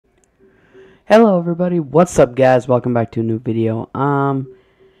Hello everybody, what's up guys? Welcome back to a new video. I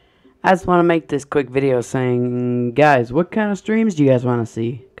just want to make this quick video saying, guys, what kind of streams do you guys want to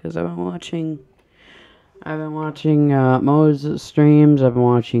see? Because I've been watching Mo's streams, I've been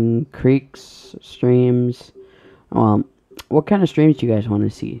watching Creek's streams. Well, what kind of streams do you guys want to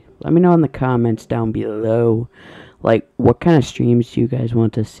see? Let me know in the comments down below. Like, what kind of streams do you guys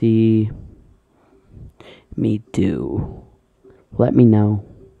want to see me do? Let me know.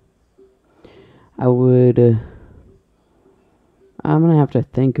 I'm gonna have to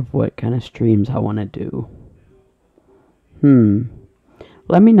think of what kind of streams I want to do.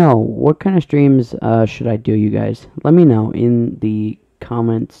 Let me know, what kind of streams should I do, you guys? Let me know in the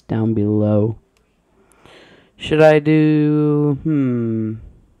comments down below. Should I do,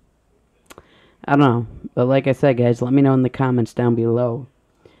 I don't know. But like I said, guys, let me know in the comments down below.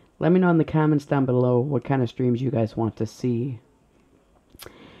 Let me know in the comments down below what kind of streams you guys want to see.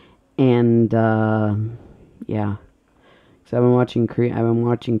 And yeah, so I've been watching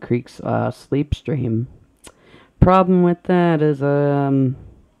Creek's sleep stream. Problem with that is I'm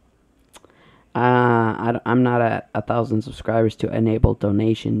not at 1,000 subscribers to enable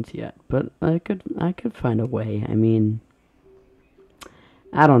donations yet, but I could find a way. I mean,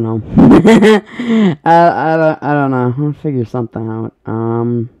 I don't know. I don't know. I'll figure something out.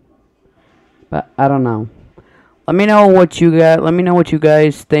 But I don't know. Let me know what you got. Let me know what you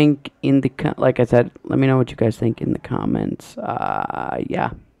guys think in the like I said. Let me know what you guys think in the comments.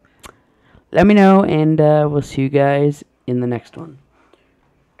 Yeah. Let me know, and we'll see you guys in the next one.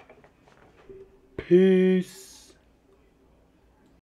 Peace.